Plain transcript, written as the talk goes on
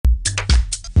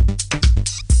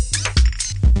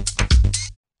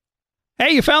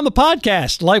Hey, you found the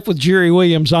podcast, Life with Jerry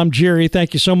Williams. I'm Jerry.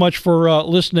 Thank you so much for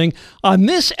listening. On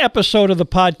this episode of the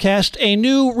podcast, a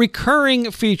new recurring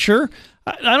feature.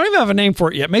 I don't even have a name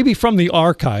for it yet, maybe from the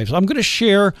archives. I'm going to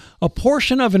share a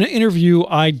portion of an interview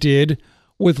I did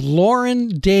with Lauren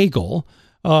Daigle.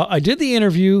 I did the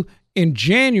interview in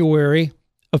January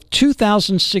of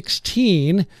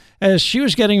 2016 as she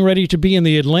was getting ready to be in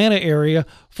the Atlanta area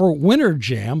for Winter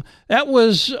Jam. That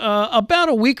was about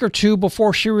a week or two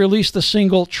before she released the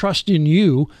single Trust in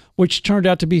You, which turned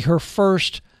out to be her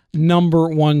first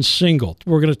 #1 single.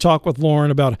 We're going to talk with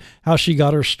Lauren about how she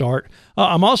got her start.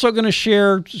 I'm also going to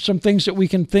share some things that we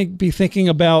can be thinking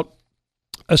about,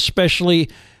 especially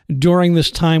during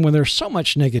this time when there's so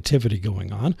much negativity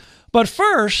going on. But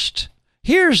first,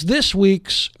 here's this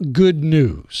week's good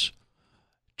news.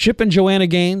 Chip and Joanna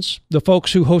Gaines, the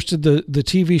folks who hosted the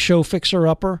TV show Fixer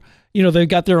Upper, they've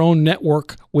got their own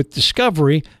network with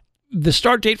Discovery. The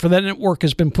start date for that network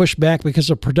has been pushed back because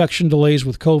of production delays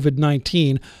with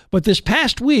COVID-19. But this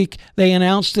past week, they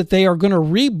announced that they are going to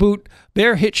reboot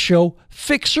their hit show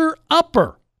Fixer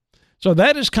Upper. So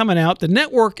that is coming out. The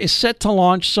network is set to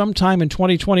launch sometime in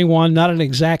 2021, not an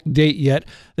exact date yet.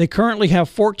 They currently have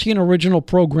 14 original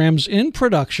programs in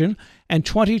production and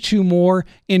 22 more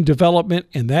in development,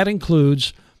 and that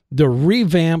includes the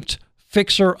revamped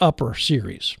Fixer Upper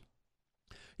series.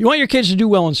 You want your kids to do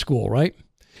well in school, right?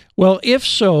 Well, if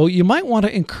so, you might want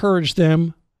to encourage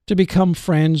them to become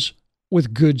friends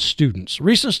with good students.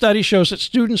 Recent study shows that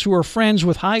students who are friends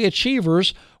with high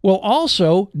achievers will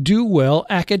also do well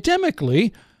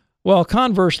academically, while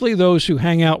conversely, those who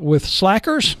hang out with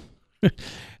slackers,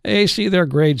 they see their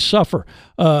grades suffer.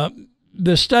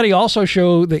 The study also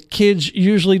showed that kids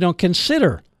usually don't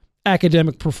consider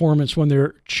academic performance when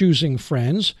they're choosing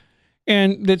friends,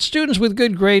 and that students with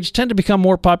good grades tend to become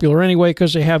more popular anyway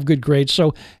because they have good grades.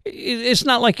 So it's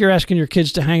not like you're asking your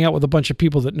kids to hang out with a bunch of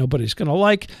people that nobody's going to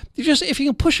like. If you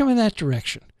can push them in that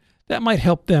direction, that might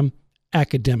help them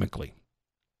academically.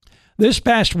 This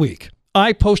past week,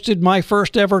 I posted my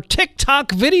first ever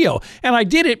TikTok video, and I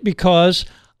did it because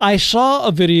I saw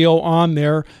a video on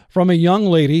there from a young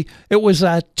lady. It was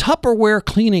a Tupperware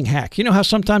cleaning hack. You know how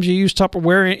sometimes you use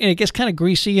Tupperware and it gets kind of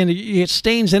greasy and you get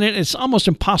stains in it. It's almost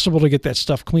impossible to get that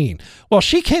stuff clean. Well,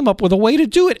 she came up with a way to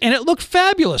do it, and it looked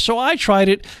fabulous. So I tried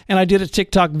it, and I did a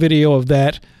TikTok video of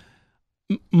that.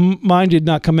 Mine did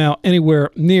not come out anywhere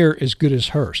near as good as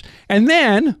hers. And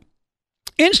then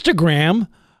Instagram,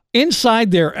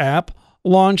 inside their app,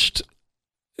 launched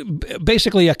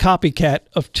basically a copycat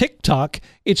of TikTok.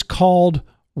 It's called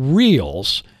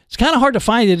Reels. It's kind of hard to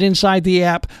find it inside the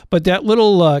app, but that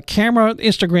little camera,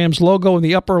 Instagram's logo in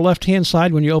the upper left-hand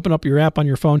side when you open up your app on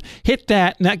your phone, hit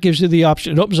that, and that gives you the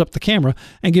option. It opens up the camera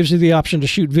and gives you the option to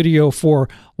shoot video for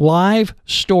live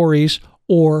stories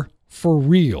or for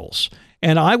Reels.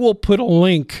 And I will put a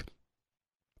link,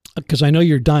 because I know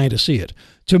you're dying to see it,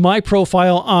 to my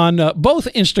profile on both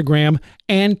Instagram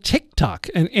and TikTok.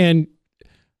 And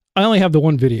I only have the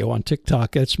one video on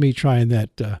TikTok. That's me trying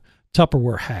that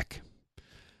Tupperware hack.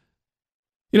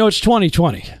 It's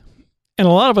 2020. And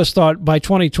a lot of us thought by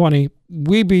 2020,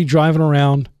 we'd be driving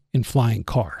around in flying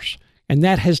cars. And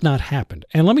that has not happened.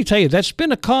 And let me tell you, that's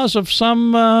been a cause of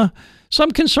some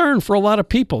concern for a lot of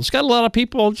people. It's got a lot of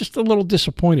people just a little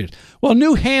disappointed. Well,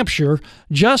 New Hampshire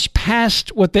just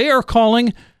passed what they are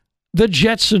calling the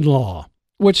Jetson Law,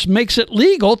 which makes it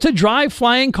legal to drive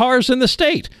flying cars in the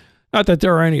state. Not that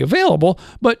there are any available,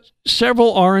 but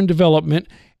several are in development,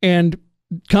 and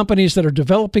companies that are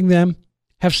developing them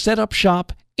have set up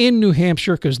shop in New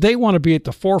Hampshire because they want to be at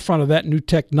the forefront of that new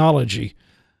technology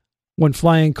when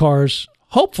flying cars,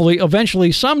 hopefully,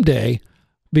 eventually, someday,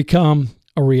 become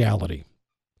a reality.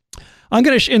 I'm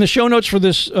going to, in the show notes for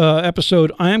this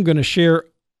episode, I am going to share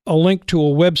a link to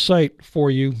a website for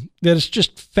you that is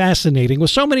just fascinating.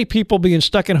 With so many people being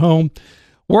stuck at home,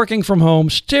 working from home,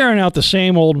 staring out the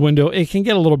same old window, it can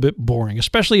get a little bit boring,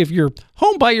 especially if you're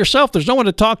home by yourself. There's no one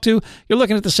to talk to. You're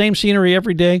looking at the same scenery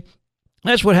every day.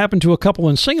 That's what happened to a couple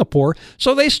in Singapore.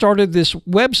 So they started this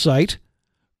website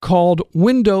called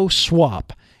Window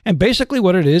Swap. And basically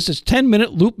what it is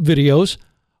 10-minute loop videos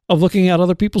of looking out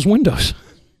other people's windows.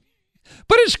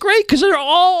 But it's great because they're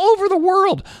all over the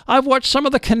world. I've watched some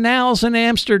of the canals in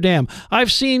Amsterdam.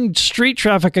 I've seen street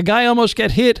traffic. A guy almost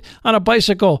got hit on a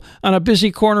bicycle on a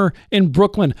busy corner in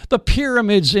Brooklyn. The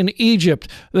pyramids in Egypt.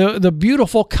 The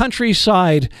beautiful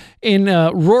countryside in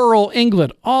rural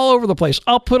England. All over the place.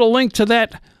 I'll put a link to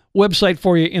that website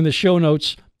for you in the show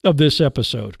notes of this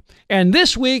episode. And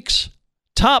this week's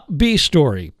top bee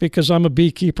story, because I'm a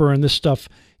beekeeper and this stuff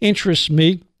interests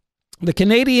me. The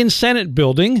Canadian Senate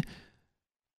building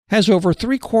has over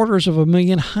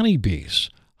 750,000 honeybees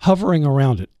hovering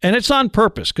around it. And it's on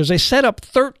purpose because they set up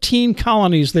 13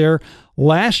 colonies there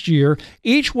last year,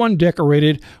 each one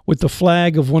decorated with the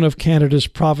flag of one of Canada's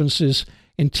provinces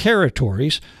and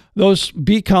territories. Those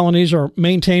bee colonies are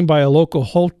maintained by a local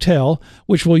hotel,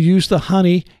 which will use the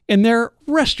honey in their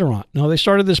restaurant. Now, they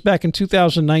started this back in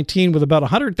 2019 with about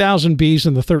 100,000 bees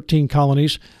in the 13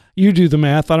 colonies. You do the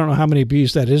math. I don't know how many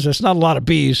bees that is. That's not a lot of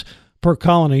bees per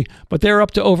colony, but they're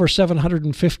up to over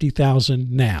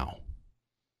 750,000 now.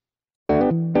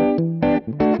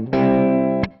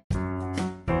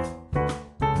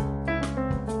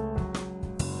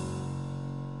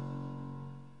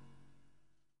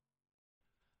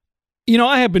 You know,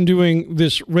 I have been doing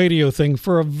this radio thing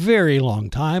for a very long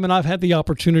time, and I've had the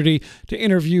opportunity to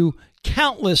interview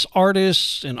countless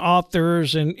artists and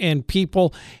authors and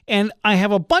people, and I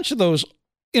have a bunch of those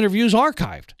interviews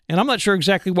archived. And I'm not sure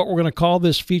exactly what we're going to call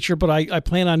this feature, but I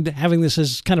plan on having this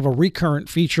as kind of a recurrent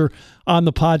feature on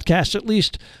the podcast, at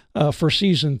least for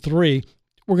season 3.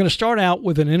 We're going to start out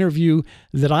with an interview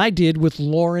that I did with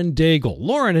Lauren Daigle.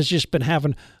 Lauren has just been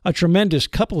having a tremendous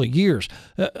couple of years,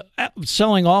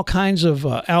 selling all kinds of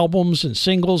albums and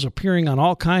singles, appearing on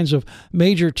all kinds of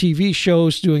major TV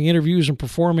shows, doing interviews and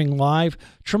performing live.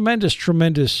 Tremendous,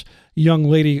 tremendous young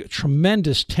lady,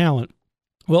 tremendous talent.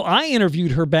 Well, I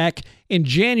interviewed her back in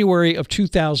January of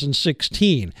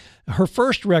 2016. Her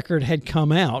first record had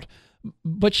come out,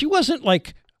 but she wasn't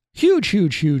like huge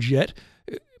yet.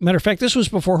 Matter of fact, this was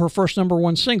before her first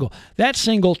 #1 single. That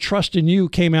single, Trust in You,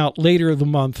 came out later the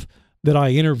month that I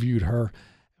interviewed her,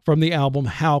 from the album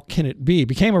How Can It Be.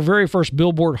 Became her very first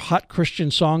Billboard Hot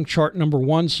Christian Song chart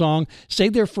 #1 song.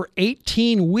 Stayed there for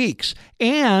 18 weeks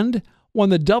and won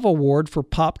the Dove Award for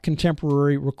Pop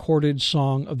Contemporary Recorded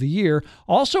Song of the Year.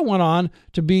 Also went on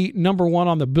to be #1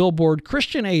 on the Billboard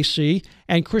Christian AC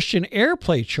and Christian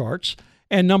Airplay charts,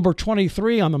 and number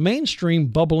 23 on the mainstream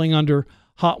Bubbling Under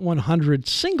Hot 100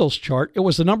 singles chart. It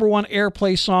was the #1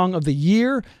 airplay song of the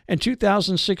year in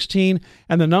 2016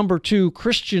 and the #2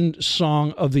 Christian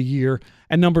song of the year,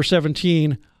 and number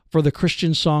 17 for the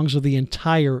Christian songs of the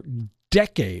entire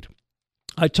decade.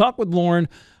 I talked with Lauren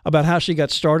about how she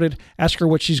got started, asked her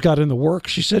what she's got in the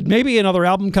works. She said maybe another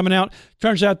album coming out.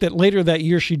 Turns out that later that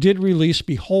year she did release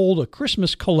Behold, a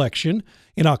Christmas Collection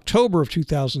in October of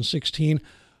 2016.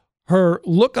 Her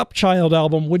Look Up Child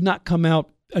album would not come out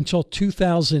until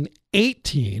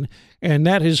 2018, and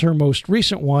that is her most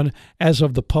recent one as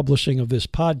of the publishing of this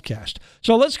podcast.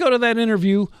 So let's go to that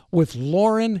interview with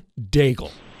Lauren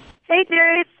Daigle. Hey,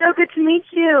 Jerry, it's so good to meet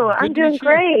you. I'm doing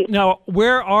great. Now,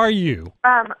 where are you?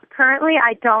 Currently,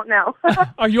 I don't know.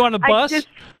 Are you on a bus?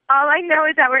 All I know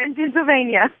is that we're in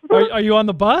Pennsylvania. Are you on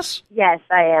the bus? Yes,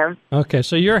 I am. Okay,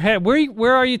 so you're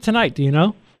where are you tonight? Do you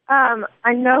know?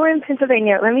 I know we're in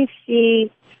Pennsylvania. Let me see.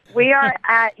 We are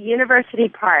at University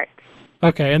Park.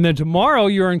 Okay, and then tomorrow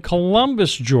you're in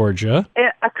Columbus, Georgia.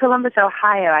 Columbus,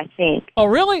 Ohio, I think. Oh,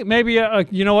 really? Maybe,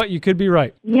 you know what? You could be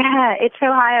right. Yeah, it's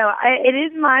Ohio. It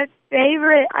is my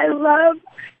favorite. I love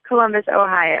Columbus,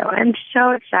 Ohio. I'm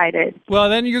so excited. Well,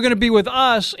 then you're going to be with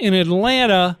us in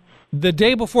Atlanta the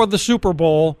day before the Super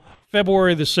Bowl,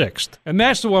 February the 6th. And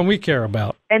that's the one we care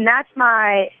about. And that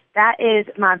is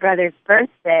my brother's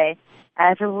birthday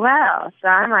as well. So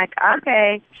I'm like,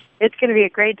 okay, it's going to be a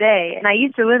great day. And I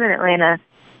used to live in Atlanta.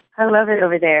 I love it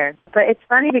over there. But it's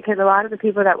funny because a lot of the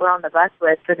people that we're on the bus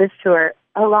with for this tour,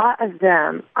 a lot of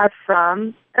them are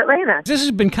from Atlanta. This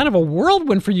has been kind of a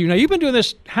whirlwind for you. Now, you've been doing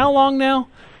this how long now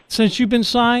since you've been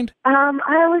signed? I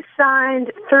was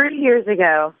signed 30 years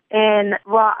ago. And,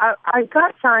 well, I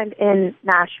got signed in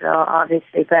Nashville,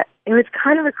 obviously, but it was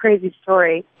kind of a crazy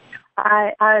story.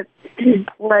 I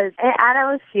was at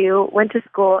LSU, went to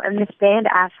school, and this band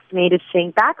asked me to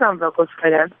sing background vocals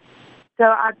for them. So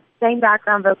I sang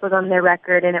background vocals on their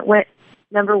record, and it went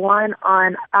 #1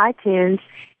 on iTunes.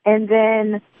 And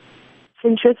then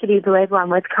Centricity, the label I'm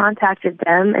with, contacted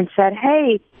them and said,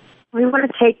 hey, we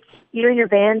want to take you and your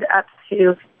band up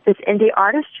to this indie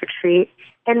artist retreat,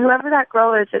 and whoever that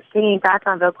girl is that's singing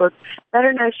background vocals, let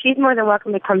her know she's more than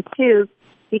welcome to come too,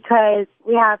 because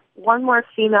we have one more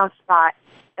female spot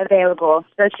available.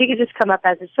 So she could just come up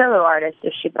as a solo artist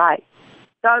if she'd like.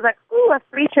 So I was like, ooh, a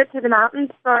free trip to the mountains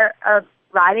for a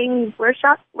writing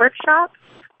workshop.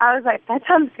 I was like, that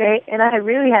sounds great. And I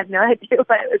really had no idea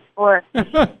what it was for.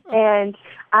 And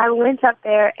I went up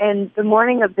there, and the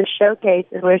morning of the showcase,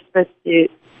 and we're supposed to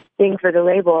sing for the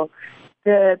label,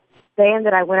 the band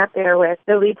that I went up there with,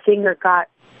 the lead singer got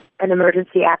an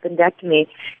emergency appendectomy.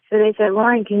 So they said,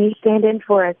 Lauren, can you stand in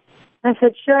for us? I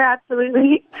said, sure,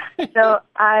 absolutely. So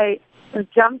I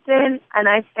jumped in and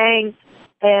I sang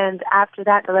And after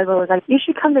that, the label was like, you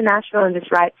should come to Nashville and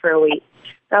just write for a week.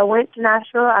 So I went to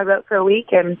Nashville, I wrote for a week,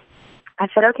 and I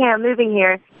said, okay, I'm moving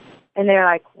here. And they're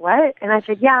like, what? And I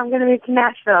said, yeah, I'm going to move to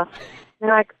Nashville. And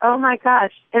they're like, oh my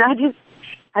gosh. And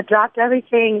I dropped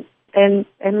everything and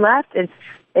left. And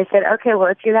they said, okay, well,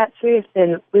 if you're that serious,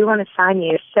 then we want to sign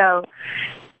you. So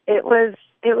it was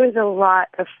a lot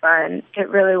of fun. It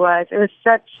really was. It was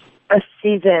such a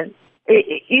season.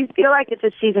 You feel like it's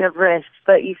a season of risks,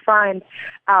 but you find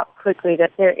out quickly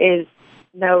that there is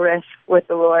no risk with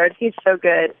the Lord. He's so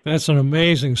good. That's an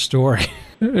amazing story.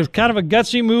 It's kind of a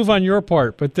gutsy move on your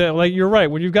part, but like you're right.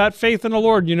 When you've got faith in the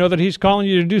Lord, you know that He's calling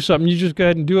you to do something. You just go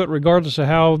ahead and do it, regardless of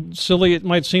how silly it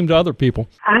might seem to other people.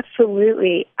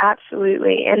 Absolutely,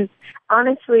 absolutely. And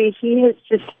honestly, He has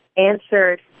just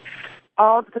answered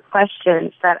all of the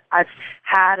questions that I've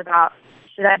had about,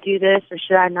 should I do this or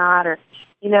should I not? Or,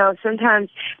 sometimes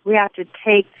we have to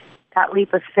take that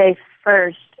leap of faith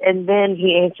first, and then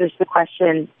He answers the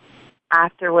question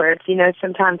afterwards.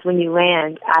 Sometimes when you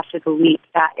land after the leap,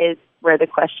 that is where the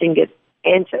question gets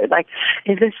answered. Like,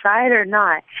 is this right or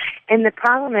not? And the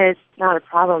problem is, not a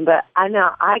problem, but I know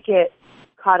I get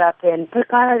caught up in, but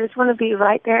God, I just want to be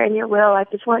right there in your will. I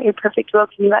just want your perfect will.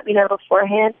 Can you let me know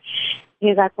beforehand?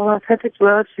 He's like, well, my perfect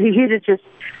will is for you to just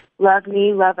love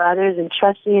me, love others, and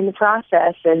trust me in the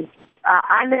process. And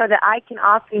I know that I can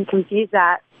often confuse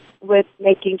that with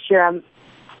making sure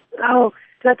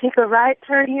do I take a right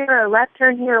turn here or a left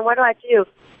turn here, or what do I do?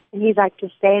 And He's like,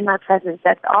 just stay in my presence.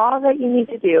 That's all that you need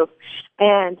to do.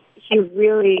 And He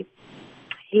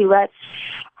lets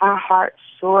our hearts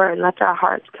soar and lets our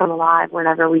hearts come alive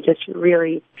whenever we just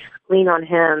really lean on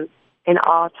Him in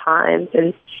all times.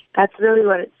 And that's really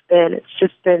what it's been. It's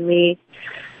just been me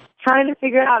trying to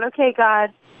figure out, okay, God,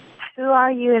 who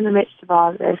are you in the midst of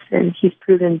all of this? And He's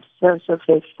proven so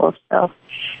faithful. So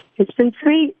it's been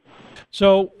sweet.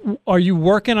 So are you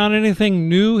working on anything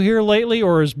new here lately,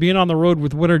 or is being on the road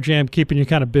with Winter Jam keeping you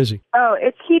kind of busy? Oh,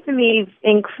 it's keeping me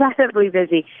incredibly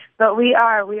busy. But we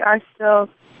are still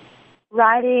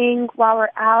writing while we're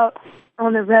out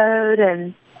on the road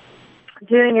and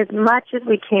doing as much as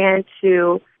we can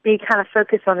to be kind of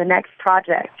focused on the next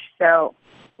project. So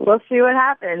we'll see what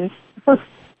happens.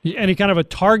 Any kind of a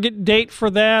target date for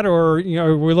that, or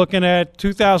are we looking at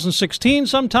 2016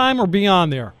 sometime or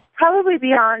beyond there? Probably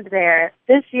beyond there.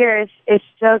 This year is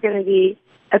still going to be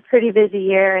a pretty busy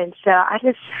year, and so I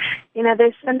just,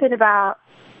 there's something about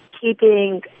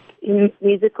keeping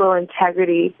musical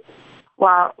integrity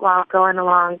while going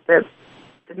along the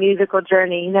musical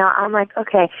journey. I'm like,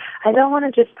 okay, I don't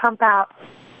want to just pump out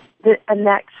a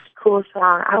next cool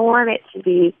song. I want it to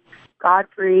be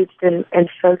God-breathed and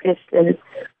focused and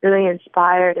really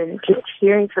inspired and just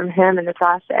hearing from Him in the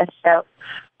process. So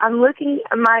I'm looking,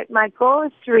 my goal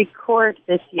is to record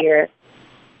this year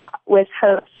with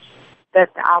hopes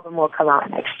that the album will come out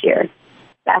next year.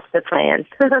 That's the plan.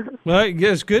 Well,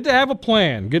 it's good to have a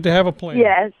plan. Good to have a plan.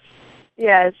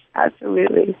 Yes,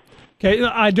 absolutely. Okay,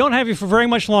 I don't have you for very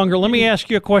much longer. Let me ask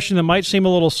you a question that might seem a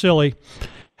little silly.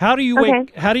 How do you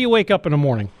wake up in the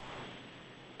morning?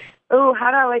 Oh,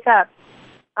 how do I wake up?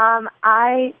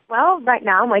 Right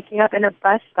now I'm waking up in a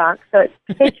bus bunk, so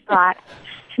it's pitch black.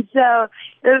 So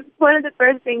one of the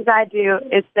first things I do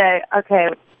is say, okay,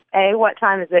 what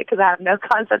time is it? Because I have no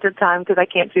concept of time because I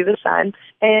can't see the sun.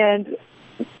 And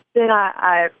then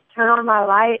I turn on my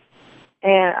light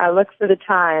and I look for the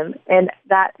time. And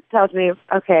that tells me,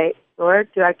 okay, Lord,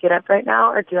 do I get up right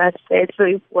now or do I stay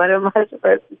asleep? What am I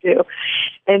supposed to do?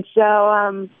 And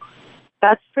so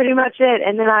that's pretty much it.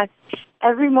 And then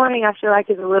every morning I feel like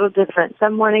is a little different.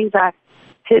 Some mornings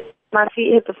my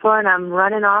feet hit the floor and I'm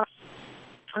running off.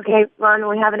 Okay, Ron,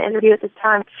 we have an interview at this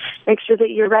time. Make sure that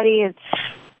you're ready and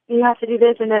you have to do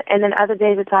this. And then other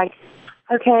days it's like,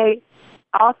 okay,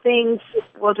 all things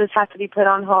will just have to be put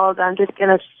on hold. I'm just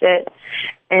going to sit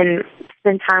and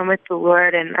spend time with the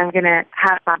Lord, and I'm going to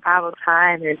have my Bible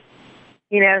time. And,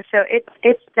 so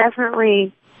it's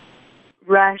definitely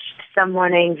rushed some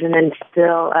mornings and then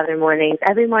still other mornings.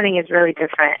 Every morning is really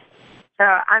different. So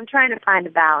I'm trying to find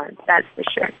a balance, that's for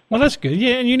sure. Well, that's good.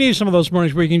 Yeah, and you need some of those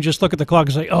mornings where you can just look at the clock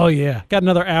and say, oh, yeah, got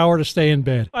another hour to stay in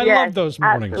bed. I love those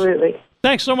mornings. Absolutely.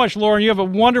 Thanks so much, Lauren. You have a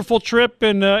wonderful trip,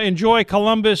 and enjoy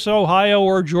Columbus, Ohio,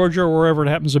 or Georgia, or wherever it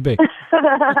happens to be.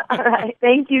 All right.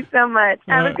 Thank you so much.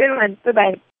 Have a good one.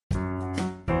 Bye-bye.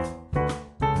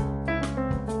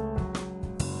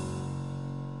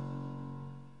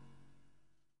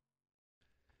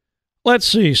 Let's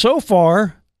see. So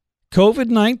far,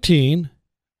 COVID-19,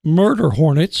 murder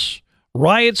hornets,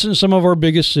 riots in some of our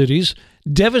biggest cities,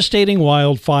 devastating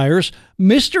wildfires,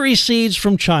 mystery seeds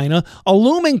from China, a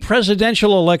looming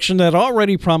presidential election that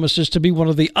already promises to be one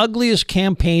of the ugliest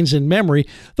campaigns in memory.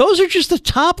 Those are just the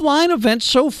top line events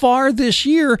so far this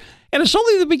year, and it's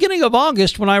only the beginning of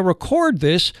August when I record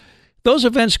this. Those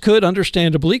events could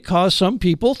understandably cause some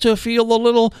people to feel a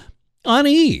little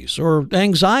unease or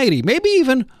anxiety, maybe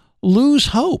even lose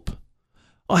hope.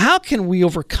 Well, how can we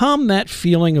overcome that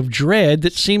feeling of dread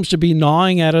that seems to be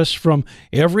gnawing at us from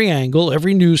every angle,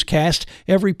 every newscast,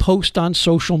 every post on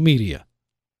social media?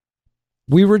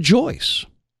 We rejoice.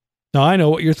 Now, I know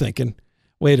what you're thinking.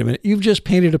 Wait a minute, you've just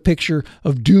painted a picture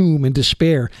of doom and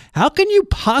despair. How can you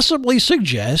possibly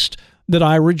suggest that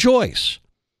I rejoice?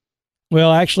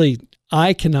 Well, actually,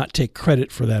 I cannot take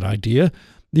credit for that idea.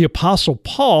 The Apostle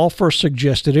Paul first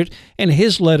suggested it in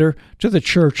his letter to the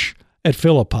church at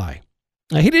Philippi.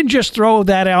 Now, he didn't just throw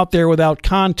that out there without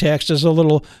context as a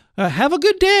little, have a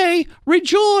good day,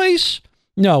 rejoice.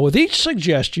 No, with each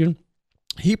suggestion,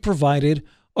 he provided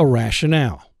a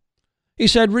rationale. He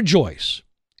said, rejoice,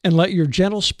 and let your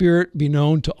gentle spirit be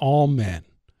known to all men.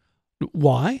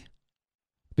 Why?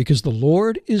 Because the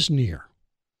Lord is near.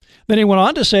 Then he went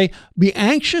on to say, be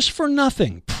anxious for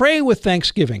nothing, pray with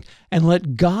thanksgiving, and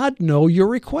let God know your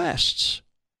requests.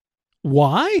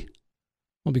 Why?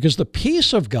 Well, because the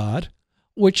peace of God,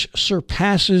 which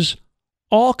surpasses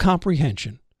all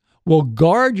comprehension, will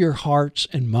guard your hearts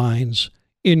and minds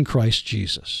in Christ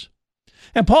Jesus.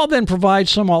 And Paul then provides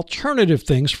some alternative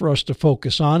things for us to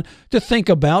focus on, to think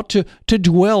about, to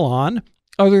dwell on,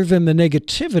 other than the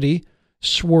negativity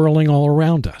swirling all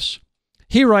around us.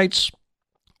 He writes,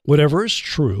 whatever is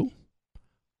true,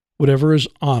 whatever is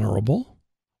honorable,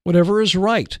 whatever is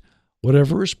right,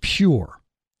 whatever is pure,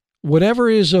 whatever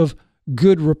is of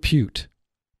good repute,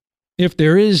 if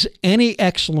there is any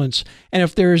excellence, and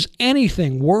if there is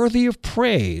anything worthy of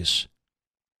praise,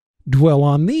 dwell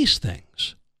on these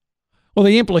things. Well,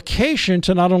 the implication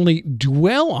to not only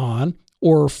dwell on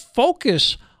or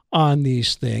focus on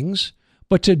these things,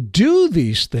 but to do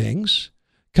these things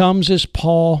comes as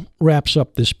Paul wraps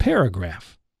up this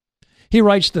paragraph. He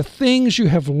writes, the things you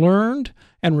have learned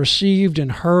and received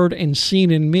and heard and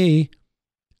seen in me,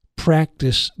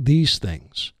 practice these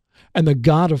things, and the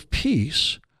God of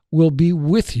peace will be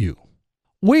with you.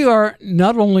 We are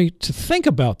not only to think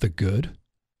about the good,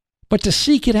 but to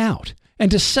seek it out and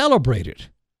to celebrate it.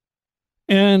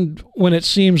 And when it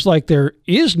seems like there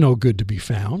is no good to be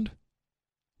found,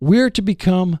 we're to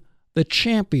become the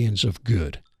champions of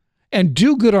good and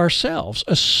do good ourselves,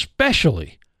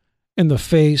 especially in the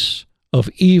face of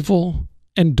evil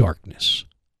and darkness.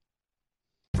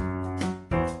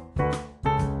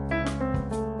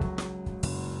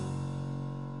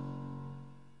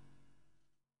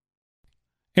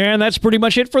 And that's pretty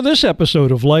much it for this episode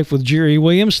of Life with Jerry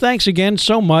Williams. Thanks again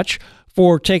so much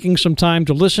for taking some time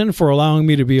to listen, for allowing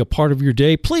me to be a part of your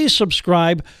day. Please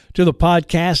subscribe to the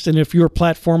podcast, and if your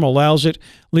platform allows it,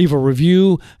 leave a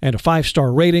review and a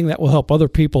 5-star rating. That will help other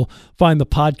people find the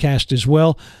podcast as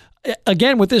well.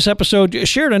 Again, with this episode, I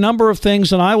shared a number of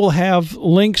things, and I will have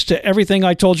links to everything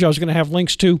I told you I was going to have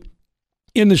links to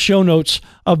in the show notes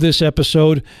of this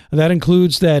episode. That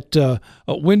includes that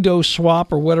Windows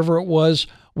swap or whatever it was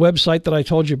website that I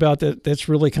told you about. That's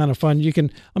really kind of fun. You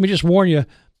can, let me just warn you,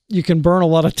 you can burn a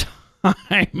lot of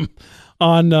time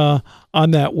on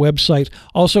that website.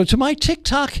 Also, to my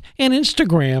TikTok and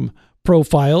Instagram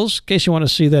profiles, in case you want to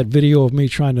see that video of me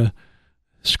trying to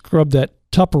scrub that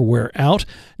Tupperware out.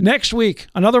 Next week,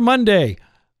 another Monday,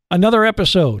 another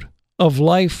episode of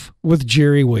Life with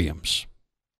Jerry Williams.